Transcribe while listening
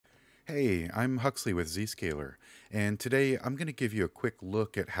Hey, I'm Huxley with Zscaler, and today I'm going to give you a quick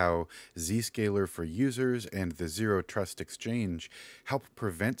look at how Zscaler for users and the Zero Trust Exchange help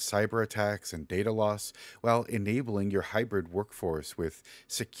prevent cyber attacks and data loss while enabling your hybrid workforce with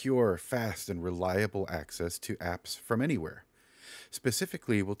secure, fast, and reliable access to apps from anywhere.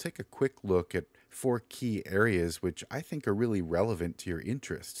 Specifically, we'll take a quick look at four key areas which I think are really relevant to your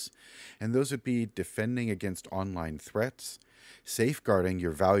interests. And those would be defending against online threats, safeguarding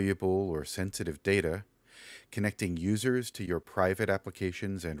your valuable or sensitive data, connecting users to your private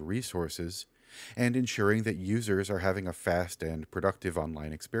applications and resources, and ensuring that users are having a fast and productive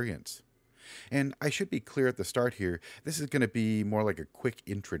online experience. And I should be clear at the start here, this is going to be more like a quick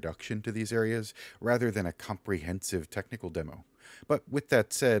introduction to these areas rather than a comprehensive technical demo. But with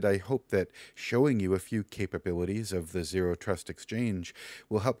that said, I hope that showing you a few capabilities of the Zero Trust Exchange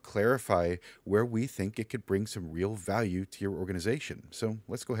will help clarify where we think it could bring some real value to your organization. So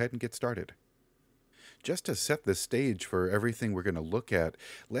let's go ahead and get started. Just to set the stage for everything we're going to look at,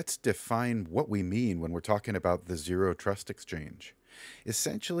 let's define what we mean when we're talking about the Zero Trust Exchange.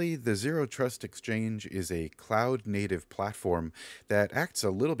 Essentially, the Zero Trust Exchange is a cloud native platform that acts a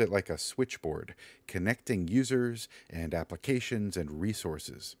little bit like a switchboard, connecting users and applications and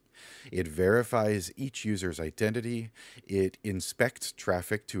resources. It verifies each user's identity. It inspects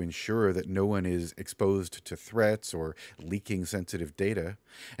traffic to ensure that no one is exposed to threats or leaking sensitive data.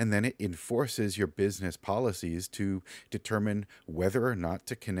 And then it enforces your business policies to determine whether or not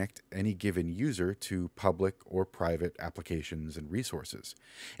to connect any given user to public or private applications and resources.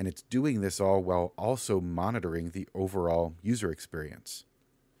 And it's doing this all while also monitoring the overall user experience.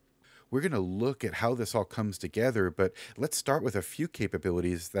 We're going to look at how this all comes together, but let's start with a few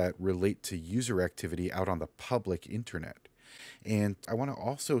capabilities that relate to user activity out on the public internet. And I want to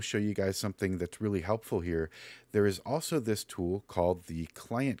also show you guys something that's really helpful here. There is also this tool called the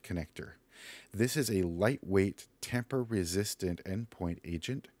Client Connector. This is a lightweight, tamper-resistant endpoint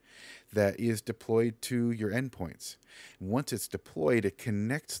agent that is deployed to your endpoints. Once it's deployed, it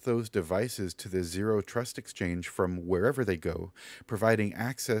connects those devices to the Zero Trust Exchange from wherever they go, providing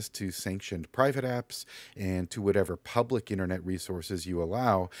access to sanctioned private apps and to whatever public internet resources you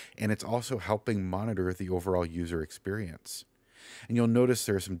allow, and it's also helping monitor the overall user experience. And you'll notice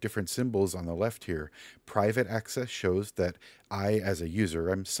there are some different symbols on the left here. Private access shows that I, as a user,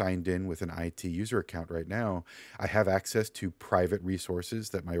 I'm signed in with an IT user account right now. I have access to private resources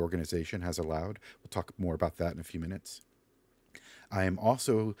that my organization has allowed. We'll talk more about that in a few minutes. I am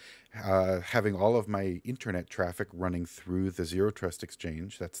also having all of my internet traffic running through the Zero Trust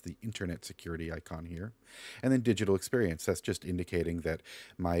Exchange. That's the internet security icon here. And then digital experience. That's just indicating that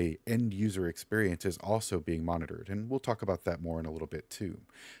my end user experience is also being monitored. And we'll talk about that more in a little bit too.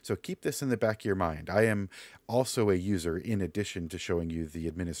 So keep this in the back of your mind. I am also a user in addition to showing you the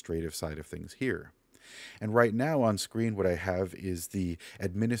administrative side of things here. And right now on screen, what I have is the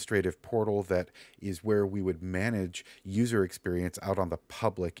administrative portal that is where we would manage user experience out on the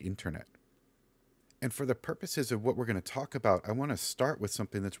public internet. And for the purposes of what we're going to talk about, I want to start with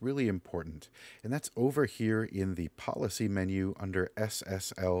something that's really important, and that's over here in the policy menu under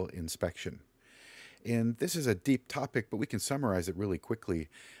SSL inspection. And this is a deep topic, but we can summarize it really quickly.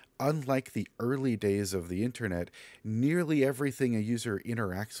 Unlike the early days of the internet, nearly everything a user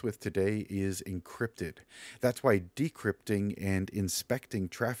interacts with today is encrypted. That's why decrypting and inspecting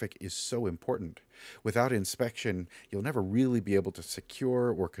traffic is so important. Without inspection, you'll never really be able to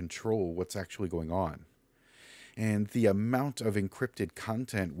secure or control what's actually going on. And the amount of encrypted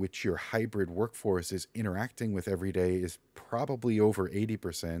content which your hybrid workforce is interacting with every day is probably over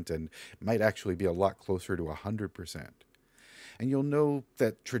 80% and might actually be a lot closer to 100%. And you'll know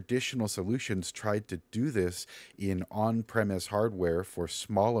that traditional solutions tried to do this in on-premise hardware for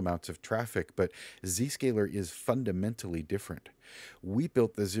small amounts of traffic, but Zscaler is fundamentally different. We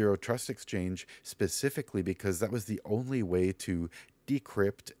built the Zero Trust Exchange specifically because that was the only way to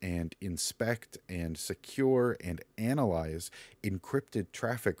decrypt and inspect and secure and analyze encrypted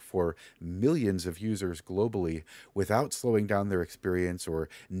traffic for millions of users globally without slowing down their experience or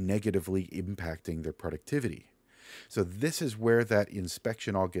negatively impacting their productivity. So this is where that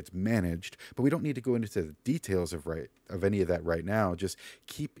inspection all gets managed, but we don't need to go into the details of any of that right now. Just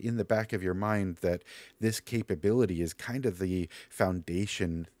keep in the back of your mind that this capability is kind of the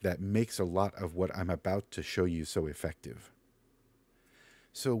foundation that makes a lot of what I'm about to show you so effective.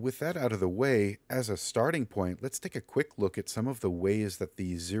 So with that out of the way, as a starting point, let's take a quick look at some of the ways that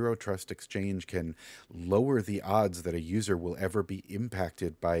the Zero Trust Exchange can lower the odds that a user will ever be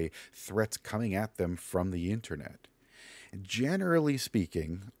impacted by threats coming at them from the internet. Generally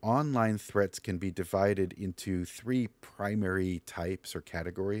speaking, online threats can be divided into three primary types or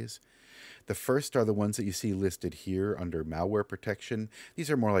categories. The first are the ones that you see listed here under malware protection. These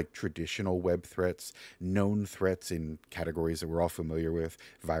are more like traditional web threats, known threats in categories that we're all familiar with,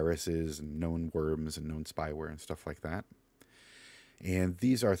 viruses and known worms and known spyware and stuff like that. And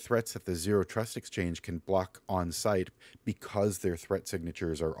these are threats that the Zero Trust Exchange can block on site because their threat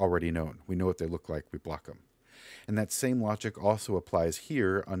signatures are already known. We know what they look like, we block them. And that same logic also applies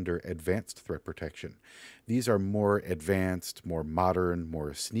here under advanced threat protection. These are more advanced, more modern,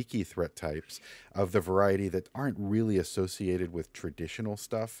 more sneaky threat types of the variety that aren't really associated with traditional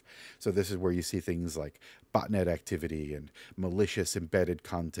stuff. So this is where you see things like botnet activity and malicious embedded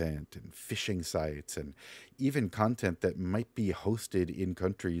content and phishing sites and even content that might be hosted in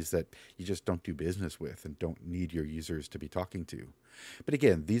countries that you just don't do business with and don't need your users to be talking to. But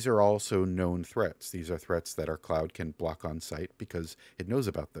again, these are also known threats. These are threats that our cloud can block on site because it knows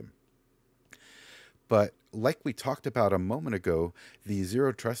about them. But like we talked about a moment ago, the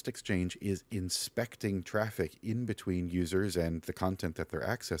Zero Trust Exchange is inspecting traffic in between users and the content that they're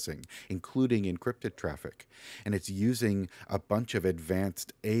accessing, including encrypted traffic. And it's using a bunch of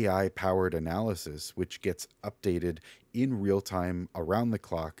advanced AI-powered analysis, which gets updated in real time around the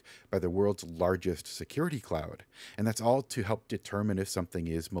clock by the world's largest security cloud. And that's all to help determine if something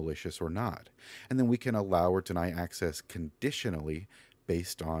is malicious or not. And then we can allow or deny access conditionally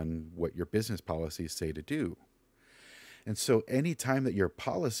based on what your business policies say to do. And so anytime that your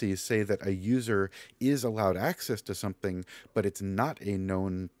policies say that a user is allowed access to something, but it's not a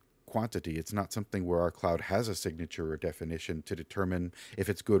known quantity, it's not something where our cloud has a signature or definition to determine if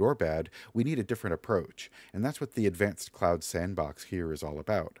it's good or bad, we need a different approach. And that's what the Advanced Cloud Sandbox here is all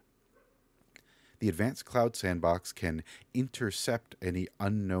about. The Advanced Cloud Sandbox can intercept any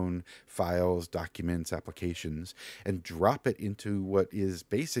unknown files, documents, applications, and drop it into what is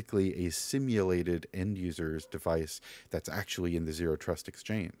basically a simulated end user's device that's actually in the Zero Trust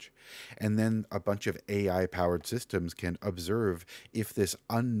Exchange. And then a bunch of AI-powered systems can observe if this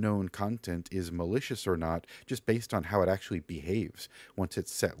unknown content is malicious or not, just based on how it actually behaves once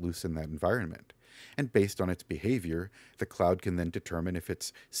it's set loose in that environment. And based on its behavior, the cloud can then determine if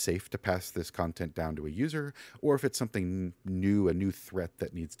it's safe to pass this content down to a user or if it's something new, a new threat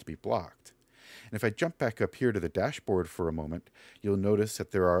that needs to be blocked. And if I jump back up here to the dashboard for a moment, you'll notice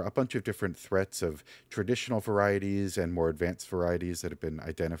that there are a bunch of different threats of traditional varieties and more advanced varieties that have been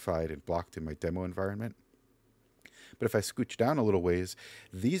identified and blocked in my demo environment. But if I scooch down a little ways,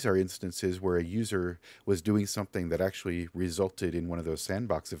 these are instances where a user was doing something that actually resulted in one of those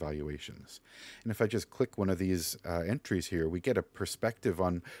sandbox evaluations. And if I just click one of these entries here, we get a perspective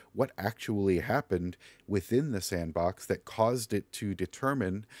on what actually happened within the sandbox that caused it to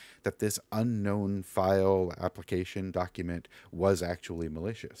determine that this unknown file, application, document was actually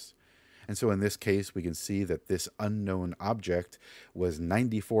malicious. And so in this case, we can see that this unknown object was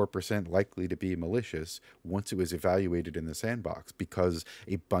 94% likely to be malicious once it was evaluated in the sandbox because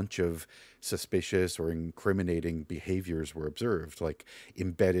a bunch of suspicious or incriminating behaviors were observed, like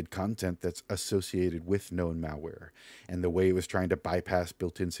embedded content that's associated with known malware, and the way it was trying to bypass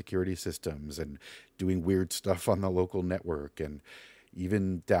built-in security systems and doing weird stuff on the local network. And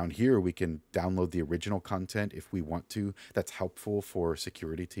even down here, we can download the original content if we want to. That's helpful for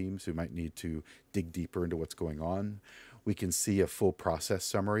security teams who might need to dig deeper into what's going on. We can see a full process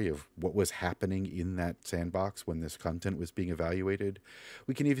summary of what was happening in that sandbox when this content was being evaluated.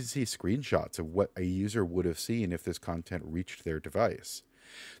 We can even see screenshots of what a user would have seen if this content reached their device.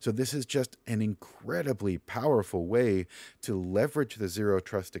 So this is just an incredibly powerful way to leverage the Zero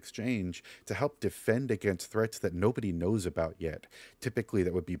Trust Exchange to help defend against threats that nobody knows about yet. Typically,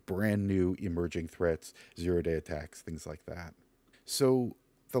 that would be brand new emerging threats, zero-day attacks, things like that. So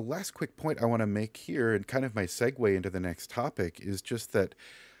the last quick point I want to make here, and kind of my segue into the next topic, is just that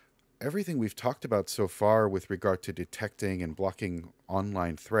everything we've talked about so far with regard to detecting and blocking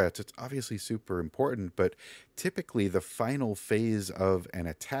online threats, it's obviously super important, but typically the final phase of an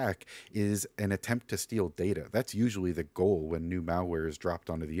attack is an attempt to steal data. That's usually the goal when new malware is dropped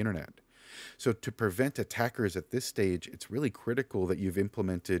onto the internet. So to prevent attackers at this stage, it's really critical that you've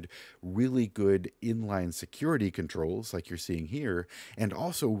implemented really good inline security controls like you're seeing here, and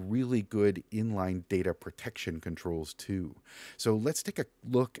also really good inline data protection controls too. So let's take a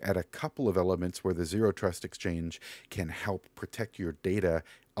look at a couple of elements where the Zero Trust Exchange can help protect your data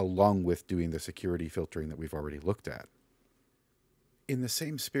along with doing the security filtering that we've already looked at. In the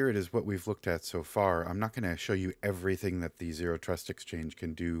same spirit as what we've looked at so far, I'm not going to show you everything that the Zero Trust Exchange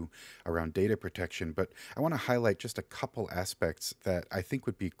can do around data protection, but I want to highlight just a couple aspects that I think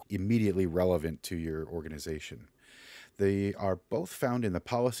would be immediately relevant to your organization. They are both found in the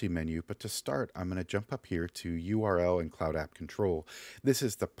policy menu, but to start, I'm going to jump up here to URL and Cloud App Control. This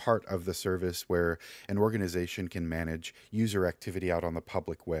is the part of the service where an organization can manage user activity out on the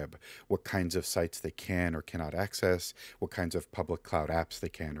public web, what kinds of sites they can or cannot access, what kinds of public cloud apps they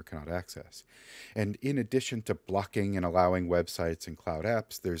can or cannot access. And in addition to blocking and allowing websites and cloud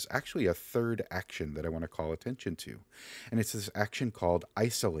apps, there's actually a third action that I want to call attention to. And it's this action called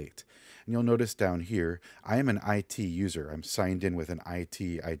isolate. And you'll notice down here, I am an IT user. I'm signed in with an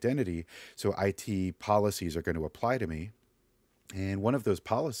IT identity, so IT policies are going to apply to me. And one of those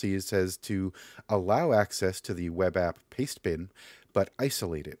policies says to allow access to the web app Pastebin, but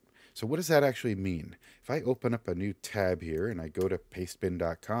isolate it. So what does that actually mean? If I open up a new tab here and I go to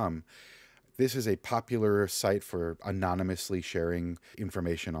pastebin.com, this is a popular site for anonymously sharing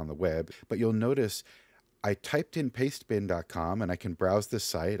information on the web, but you'll notice I typed in pastebin.com and I can browse this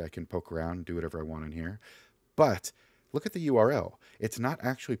site. I can poke around and do whatever I want in here. But look at the URL. It's not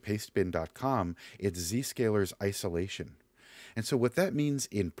actually pastebin.com. It's Zscaler's isolation. And so what that means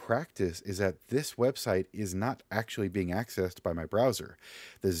in practice is that this website is not actually being accessed by my browser.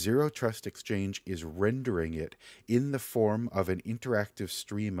 The Zero Trust Exchange is rendering it in the form of an interactive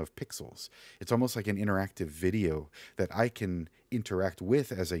stream of pixels. It's almost like an interactive video that I can interact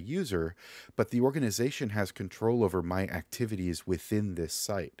with as a user, but the organization has control over my activities within this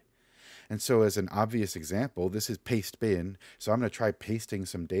site. And so as an obvious example, this is Pastebin. So I'm going to try pasting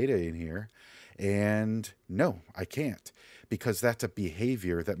some data in here. And no, I can't, because that's a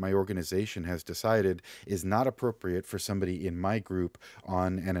behavior that my organization has decided is not appropriate for somebody in my group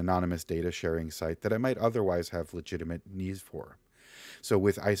on an anonymous data sharing site that I might otherwise have legitimate needs for. So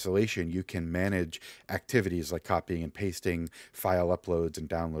with isolation, you can manage activities like copying and pasting, file uploads and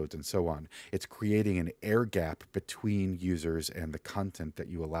downloads, and so on. It's creating an air gap between users and the content that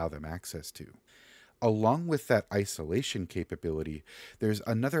you allow them access to. Along with that isolation capability, there's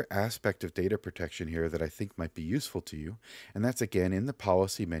another aspect of data protection here that I think might be useful to you, and that's again in the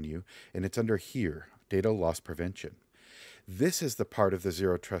policy menu, and it's under here, data loss prevention. This is the part of the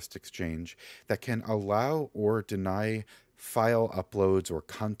Zero Trust Exchange that can allow or deny file uploads or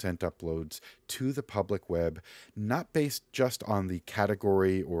content uploads to the public web, not based just on the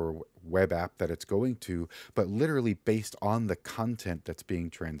category or web app that it's going to, but literally based on the content that's being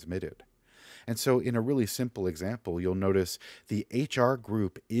transmitted. And so in a really simple example, you'll notice the HR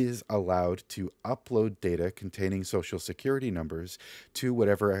group is allowed to upload data containing social security numbers to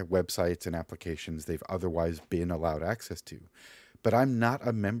whatever websites and applications they've otherwise been allowed access to. But I'm not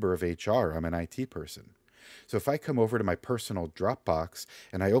a member of HR, I'm an IT person. So if I come over to my personal Dropbox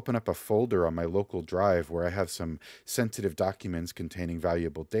and I open up a folder on my local drive where I have some sensitive documents containing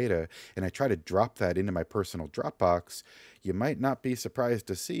valuable data, and I try to drop that into my personal Dropbox, you might not be surprised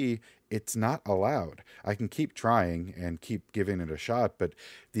to see it's not allowed. I can keep trying and keep giving it a shot, but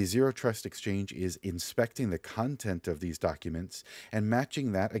the Zero Trust Exchange is inspecting the content of these documents and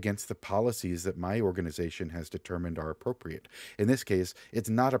matching that against the policies that my organization has determined are appropriate. In this case, it's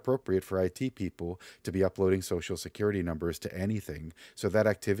not appropriate for IT people to be uploading social security numbers to anything, so that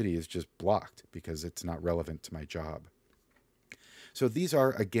activity is just blocked because it's not relevant to my job. So these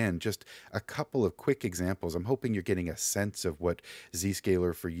are, again, just a couple of quick examples. I'm hoping you're getting a sense of what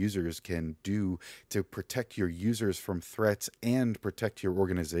Zscaler for Users can do to protect your users from threats and protect your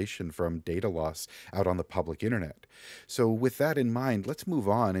organization from data loss out on the public internet. So with that in mind, let's move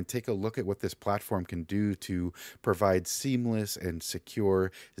on and take a look at what this platform can do to provide seamless and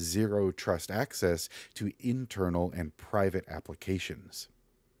secure zero trust access to internal and private applications.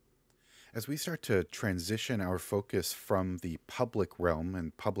 As we start to transition our focus from the public realm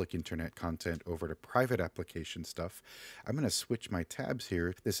and public internet content over to private application stuff, I'm going to switch my tabs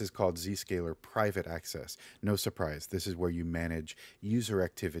here. This is called Zscaler Private Access. No surprise, this is where you manage user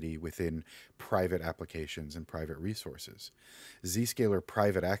activity within private applications and private resources. Zscaler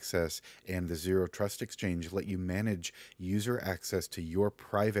Private Access and the Zero Trust Exchange let you manage user access to your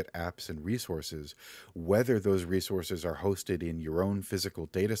private apps and resources, whether those resources are hosted in your own physical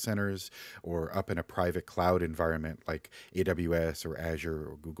data centers, or up in a private cloud environment like AWS or Azure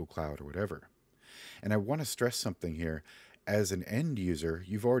or Google Cloud or whatever. And I want to stress something here. As an end user,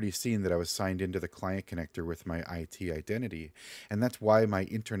 you've already seen that I was signed into the client connector with my IT identity, and that's why my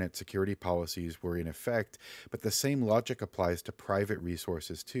internet security policies were in effect, but the same logic applies to private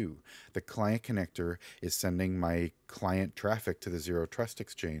resources too. The client connector is sending my client traffic to the Zero Trust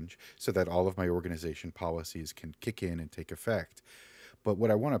Exchange so that all of my organization policies can kick in and take effect. But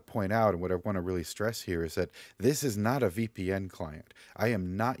what I want to point out and what I want to really stress here is that this is not a VPN client. I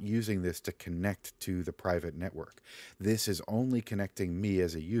am not using this to connect to the private network. This is only connecting me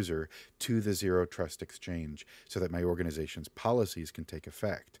as a user to the Zero Trust Exchange so that my organization's policies can take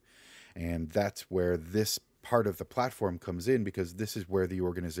effect. And that's where this part of the platform comes in, because this is where the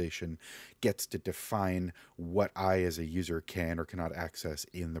organization gets to define what I as a user can or cannot access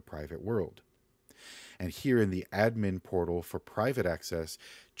in the private world. And here in the admin portal for private access,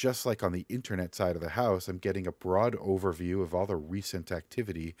 just like on the internet side of the house, I'm getting a broad overview of all the recent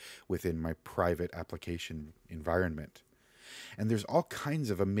activity within my private application environment. And there's all kinds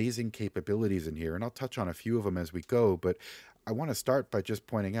of amazing capabilities in here, and I'll touch on a few of them as we go, but I want to start by just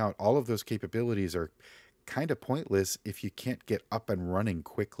pointing out all of those capabilities are kind of pointless if you can't get up and running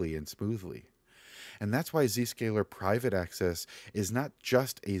quickly and smoothly. And that's why Zscaler Private Access is not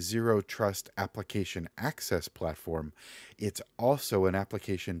just a zero trust application access platform, it's also an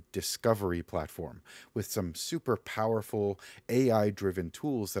application discovery platform with some super powerful AI-driven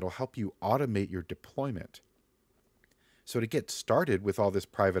tools that'll help you automate your deployment. So to get started with all this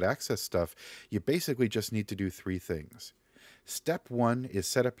private access stuff, you basically just need to do three things. Step one is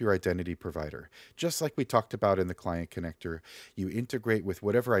set up your identity provider. Just like we talked about in the client connector, you integrate with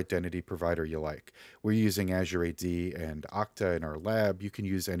whatever identity provider you like. We're using Azure AD and Okta in our lab. You can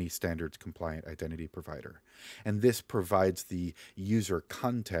use any standards compliant identity provider. And this provides the user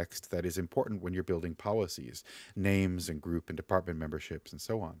context that is important when you're building policies, names and group and department memberships and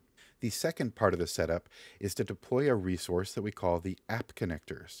so on. The second part of the setup is to deploy a resource that we call the app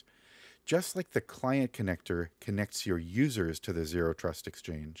connectors. Just like the client connector connects your users to the Zero Trust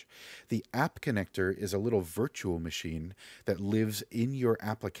Exchange, the app connector is a little virtual machine that lives in your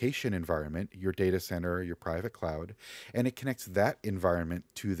application environment, your data center, your private cloud, and it connects that environment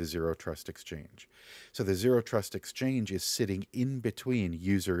to the Zero Trust Exchange. So the Zero Trust Exchange is sitting in between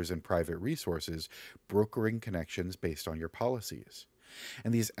users and private resources, brokering connections based on your policies.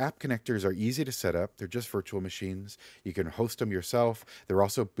 And these app connectors are easy to set up. They're just virtual machines. You can host them yourself. They're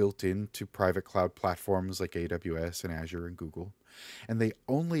also built into private cloud platforms like AWS and Azure and Google. And they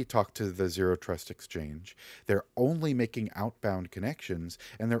only talk to the Zero Trust Exchange. They're only making outbound connections,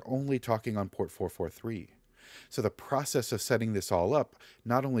 and they're only talking on port 443. So the process of setting this all up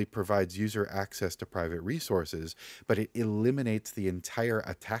not only provides user access to private resources, but it eliminates the entire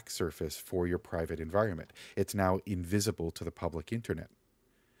attack surface for your private environment. It's now invisible to the public internet.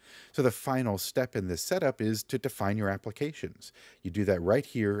 So the final step in this setup is to define your applications. You do that right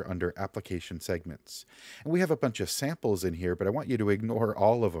here under Application Segments. And we have a bunch of samples in here, but I want you to ignore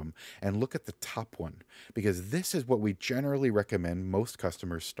all of them and look at the top one, because this is what we generally recommend most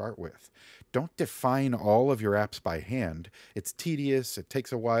customers start with. Don't define all of your apps by hand. It's tedious, it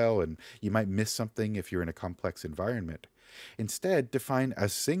takes a while, and you might miss something if you're in a complex environment. Instead, define a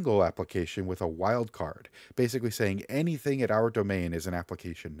single application with a wildcard, basically saying anything at our domain is an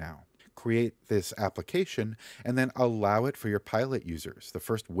application now. Create this application and then allow it for your pilot users, the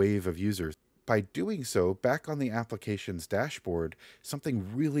first wave of users. By doing so, back on the application's dashboard, something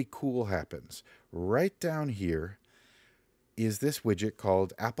really cool happens. Right down here is this widget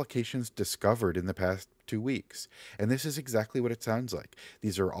called Applications Discovered in the past 2 weeks. And this is exactly what it sounds like.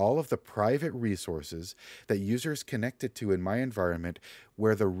 These are all of the private resources that users connected to in my environment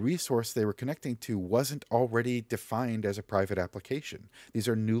where the resource they were connecting to wasn't already defined as a private application. These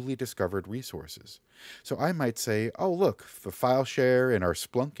are newly discovered resources. So I might say, oh, look, the file share in our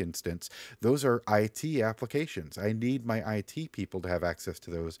Splunk instance, those are IT applications. I need my IT people to have access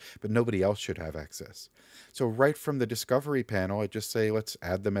to those, but nobody else should have access. So right from the discovery panel, I just say, let's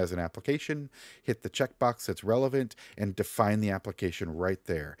add them as an application, hit the checkbox that's relevant, and define the application right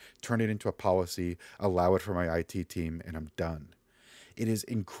there. Turn it into a policy, allow it for my IT team, and I'm done. It is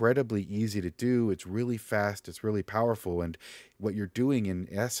incredibly easy to do. It's really fast. It's really powerful. And what you're doing in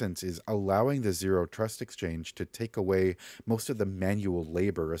essence is allowing the Zero Trust Exchange to take away most of the manual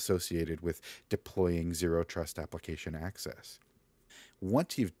labor associated with deploying Zero Trust application access.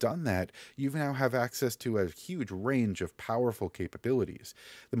 Once you've done that, you now have access to a huge range of powerful capabilities,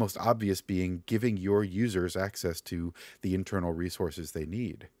 the most obvious being giving your users access to the internal resources they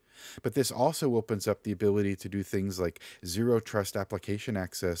need. But this also opens up the ability to do things like Zero Trust application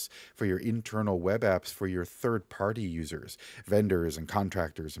access for your internal web apps for your third-party users, vendors and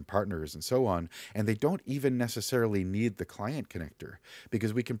contractors and partners and so on, and they don't even necessarily need the client connector,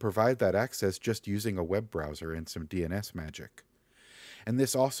 because we can provide that access just using a web browser and some DNS magic. And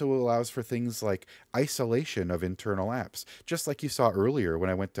this also allows for things like isolation of internal apps. Just like you saw earlier when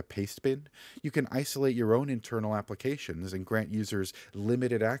I went to Pastebin, you can isolate your own internal applications and grant users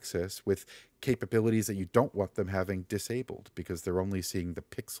limited access with capabilities that you don't want them having disabled because they're only seeing the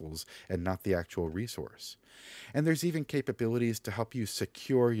pixels and not the actual resource. And there's even capabilities to help you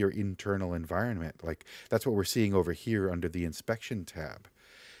secure your internal environment. Like that's what we're seeing over here under the inspection tab.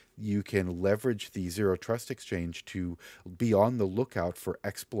 You can leverage the Zero Trust Exchange to be on the lookout for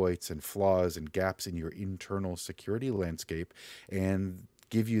exploits and flaws and gaps in your internal security landscape and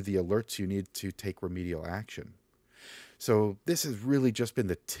give you the alerts you need to take remedial action. So this has really just been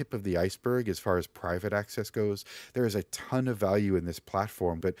the tip of the iceberg as far as private access goes. There is a ton of value in this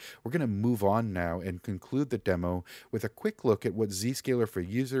platform, but we're going to move on now and conclude the demo with a quick look at what Zscaler for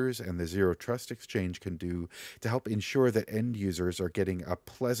Users and the Zero Trust Exchange can do to help ensure that end users are getting a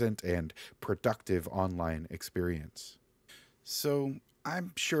pleasant and productive online experience. So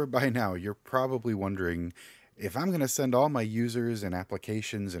I'm sure by now you're probably wondering, if I'm going to send all my users and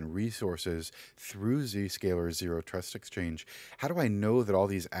applications and resources through Zscaler Zero Trust Exchange, how do I know that all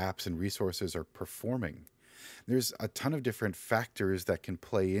these apps and resources are performing? There's a ton of different factors that can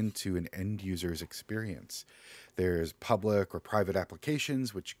play into an end user's experience. There's public or private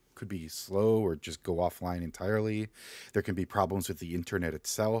applications, which could be slow or just go offline entirely. There can be problems with the internet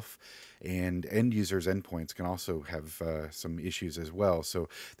itself, and end users' endpoints can also have some issues as well. So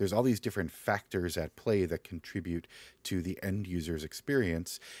there's all these different factors at play that contribute to the end user's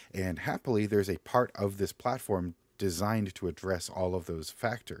experience. And happily, there's a part of this platform designed to address all of those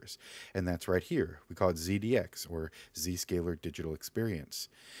factors. And that's right here. We call it ZDX, or Zscaler Digital Experience.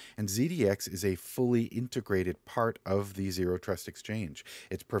 And ZDX is a fully integrated part of the Zero Trust Exchange.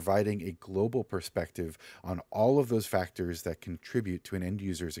 It's providing a global perspective on all of those factors that contribute to an end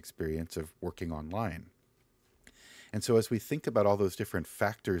user's experience of working online. And so as we think about all those different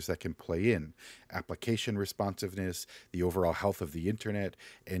factors that can play in, application responsiveness, the overall health of the internet,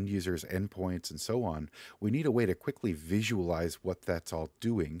 end users' endpoints, and so on, we need a way to quickly visualize what that's all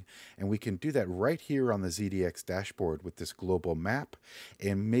doing. And we can do that right here on the ZDX dashboard with this global map,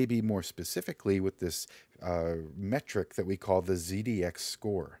 and maybe more specifically with this metric that we call the ZDX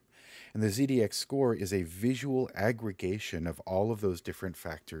score. And the ZDX score is a visual aggregation of all of those different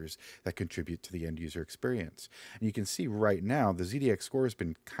factors that contribute to the end user experience. And you can see right now, the ZDX score has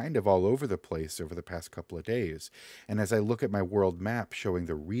been kind of all over the place over the past couple of days. And as I look at my world map showing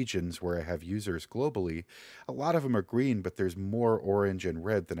the regions where I have users globally, a lot of them are green, but there's more orange and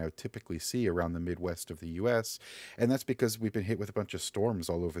red than I would typically see around the Midwest of the US. And that's because we've been hit with a bunch of storms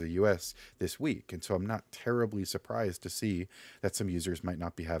all over the US this week. And so I'm not terribly surprised to see that some users might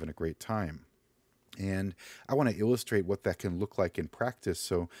not be having a great time. And I want to illustrate what that can look like in practice.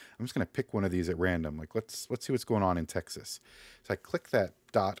 So I'm just going to pick one of these at random. Like let's see what's going on in Texas. So I click that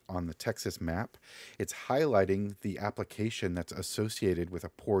dot on the Texas map. It's highlighting the application that's associated with a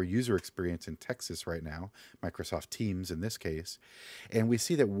poor user experience in Texas right now, Microsoft Teams in this case. And we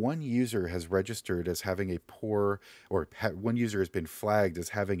see that one user has registered as having a poor, or one user has been flagged as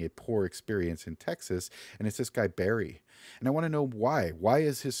having a poor experience in Texas, and it's this guy Barry. And I want to know why. Why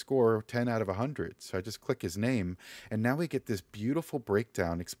is his score 10 out of 100? So I just click his name, and now we get this beautiful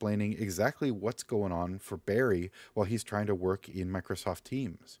breakdown explaining exactly what's going on for Barry while he's trying to work in Microsoft Teams.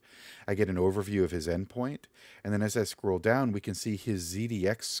 I get an overview of his endpoint, and then as I scroll down, we can see his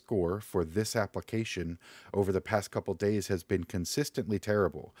ZDX score for this application over the past couple days has been consistently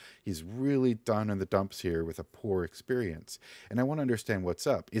terrible. He's really done in the dumps here with a poor experience. And I want to understand what's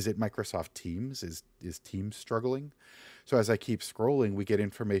up. Is it Microsoft Teams? Is Teams struggling? So as I keep scrolling, we get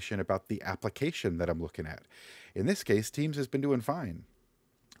information about the application that I'm looking at. In this case, Teams has been doing fine.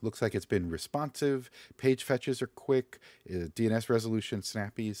 Looks like it's been responsive, page fetches are quick, DNS resolution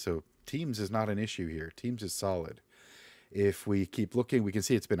snappy, so Teams is not an issue here. Teams is solid. If we keep looking, we can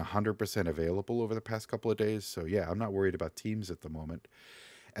see it's been 100% available over the past couple of days, so yeah, I'm not worried about Teams at the moment.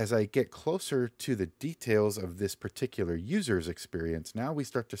 As I get closer to the details of this particular user's experience, now we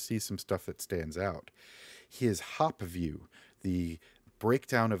start to see some stuff that stands out. His hop view, the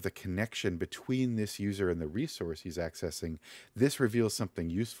breakdown of the connection between this user and the resource he's accessing, this reveals something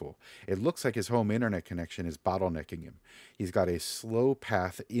useful. It looks like his home internet connection is bottlenecking him. He's got a slow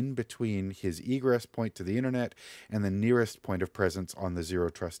path in between his egress point to the internet and the nearest point of presence on the Zero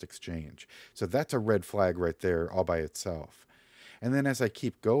Trust Exchange. So that's a red flag right there all by itself. And then as I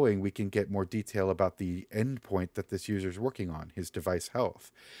keep going, we can get more detail about the endpoint that this user is working on, his device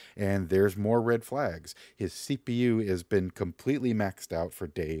health. And there's more red flags. His CPU has been completely maxed out for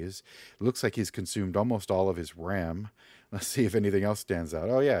days. It looks like he's consumed almost all of his RAM. Let's see if anything else stands out.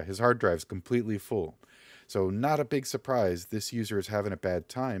 Oh yeah, his hard drive's completely full. So, not a big surprise, this user is having a bad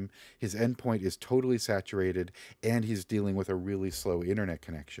time. His endpoint is totally saturated, and he's dealing with a really slow internet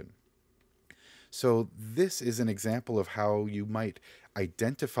connection. So, this is an example of how you might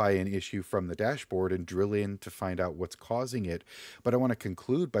identify an issue from the dashboard and drill in to find out what's causing it. But I want to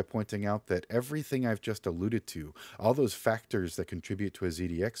conclude by pointing out that everything I've just alluded to, all those factors that contribute to a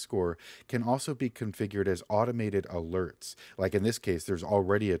ZDX score, can also be configured as automated alerts. Like in this case, there's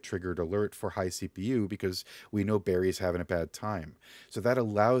already a triggered alert for high CPU because we know Barry's having a bad time. So that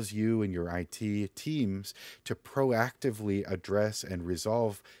allows you and your IT teams to proactively address and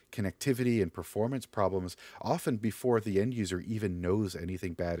resolve connectivity and performance problems often before the end user even knows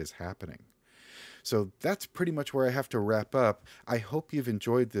anything bad is happening. So that's pretty much where I have to wrap up. I hope you've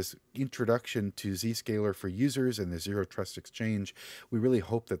enjoyed this introduction to Zscaler for users and the Zero Trust Exchange. We really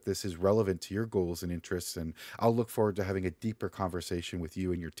hope that this is relevant to your goals and interests, and I'll look forward to having a deeper conversation with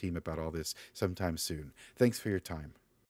you and your team about all this sometime soon. Thanks for your time.